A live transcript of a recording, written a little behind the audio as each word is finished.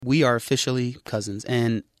We are officially cousins,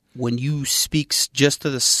 and when you speak just to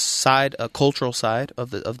the side, a cultural side of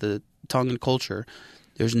the Tongan culture,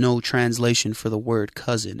 there's no translation for the word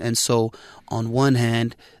cousin. And so, on one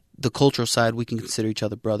hand, the cultural side, we can consider each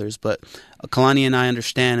other brothers, but Kalani and I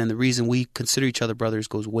understand, and the reason we consider each other brothers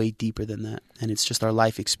goes way deeper than that, and it's just our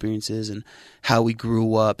life experiences and how we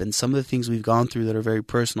grew up and some of the things we've gone through that are very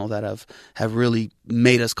personal that have really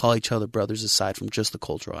made us call each other brothers aside from just the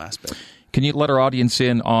cultural aspect. Can you let our audience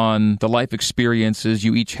in on the life experiences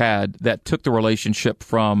you each had that took the relationship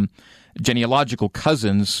from genealogical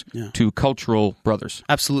cousins to cultural brothers?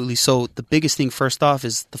 Absolutely. So the biggest thing, first off,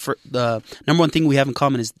 is the number one thing we have in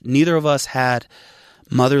common is neither of us had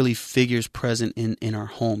motherly figures present in our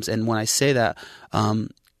homes. And when I say that,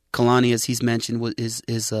 Kalani, as he's mentioned, his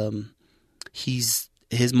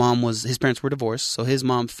parents were divorced, so his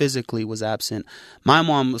mom physically was absent. My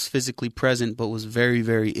mom was physically present, but was very,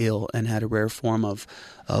 very ill and had a rare form of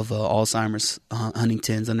Alzheimer's,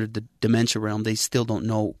 Huntington's, under the dementia realm. They still don't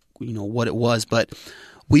know, what it was, but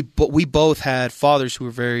we both had fathers who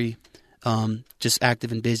were very just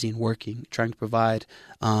active and busy and working, trying to provide,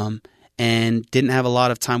 and didn't have a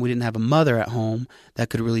lot of time. We didn't have a mother at home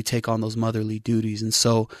that could really take on those motherly duties, and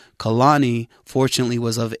so Kalani, fortunately,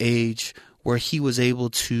 was of age where he was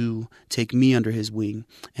able to take me under his wing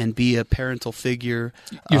and be a parental figure.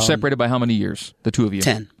 You're separated by how many years, the two of you?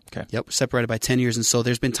 10. Okay. Yep, separated by 10 years. And so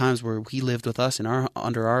there's been times where he lived with us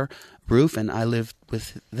under our roof, and I lived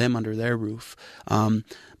with them under their roof.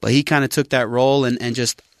 But he kind of took that role and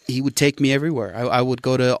just, he would take me everywhere. I would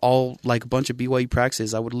go to a bunch of BYU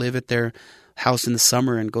practices. I would live at their house in the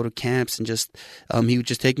summer and go to camps, and just he would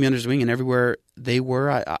just take me under his wing, and everywhere they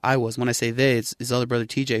were, I was. When I say they, it's his other brother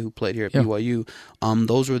TJ, who played here at BYU.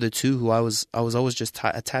 Those were the two who I was always just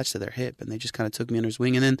attached to their hip, and they just kind of took me under his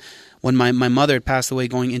wing. And then when my mother had passed away,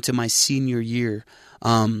 going into my senior year,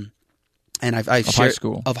 and I've of shared,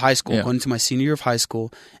 high school, going into my senior year of high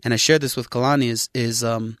school, and I shared this with Kalani, is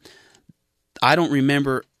I don't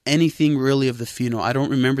remember anything really of the funeral. I don't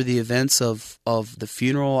remember the events of the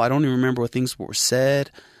funeral. I don't even remember what things were said,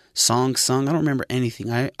 songs sung. I don't remember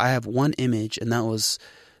anything. I have one image, and that was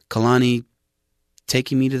Kalani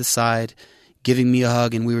taking me to the side, giving me a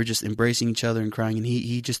hug, and we were just embracing each other and crying. And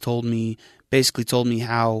he just basically told me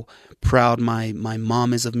how proud my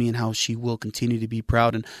mom is of me and how she will continue to be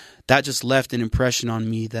proud. And that just left an impression on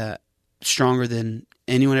me that stronger than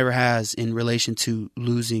anyone ever has in relation to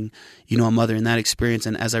losing, a mother in that experience.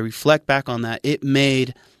 And as I reflect back on that, it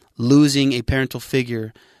made losing a parental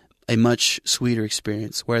figure a much sweeter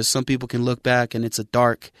experience. Whereas some people can look back and it's a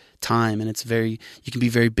dark time and you can be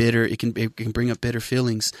very bitter. It can bring up bitter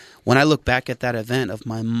feelings. When I look back at that event of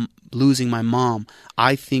losing my mom,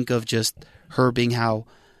 I think of just her being how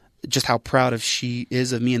proud she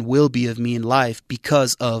is of me and will be of me in life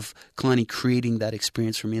because of Kalani creating that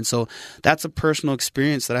experience for me. And so that's a personal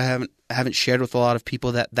experience that I haven't shared with a lot of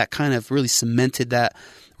people, that kind of really cemented that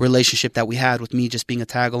relationship that we had, with me just being a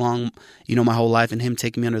tag along, my whole life, and him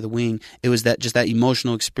taking me under the wing. It was that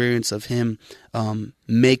emotional experience of him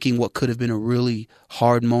making what could have been a really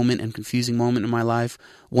hard moment and confusing moment in my life,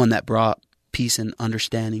 one that brought peace and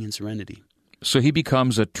understanding and serenity. So he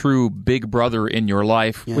becomes a true big brother in your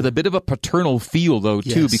life, with a bit of a paternal feel, though,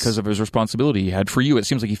 too, because of his responsibility he had for you. It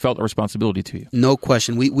seems like he felt a responsibility to you. No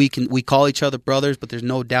question. We call each other brothers, but there's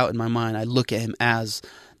no doubt in my mind I look at him as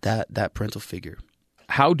that parental figure.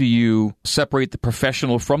 How do you separate the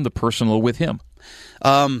professional from the personal with him?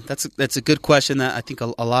 That's a good question that I think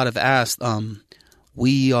a lot have asked.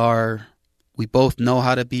 We both know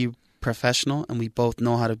how to be professional, and we both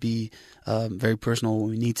know how to be very personal when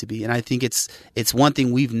we need to be. And I think it's one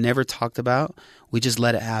thing we've never talked about. We just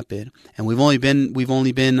let it happen. And I've only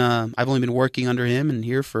been working under him and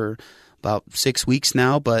here for about 6 weeks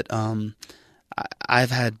now, but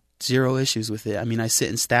I've had zero issues with it. I mean, I sit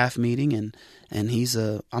in staff meeting and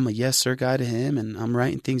I'm a yes sir guy to him, and I'm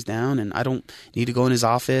writing things down, and I don't need to go in his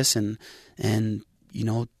office and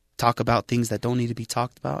talk about things that don't need to be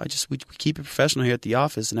talked about. We keep it professional here at the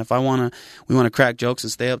office, and if we want to crack jokes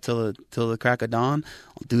and stay up till the crack of dawn,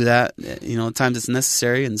 I'll do that. At times it's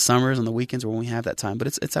necessary, in the summers, on the weekends, or when we have that time. But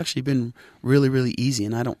it's actually been really, really easy,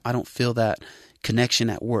 and I don't feel that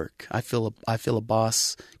connection at work. I feel a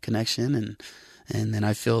boss connection, and then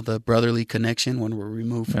I feel the brotherly connection when we're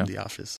removed from the office.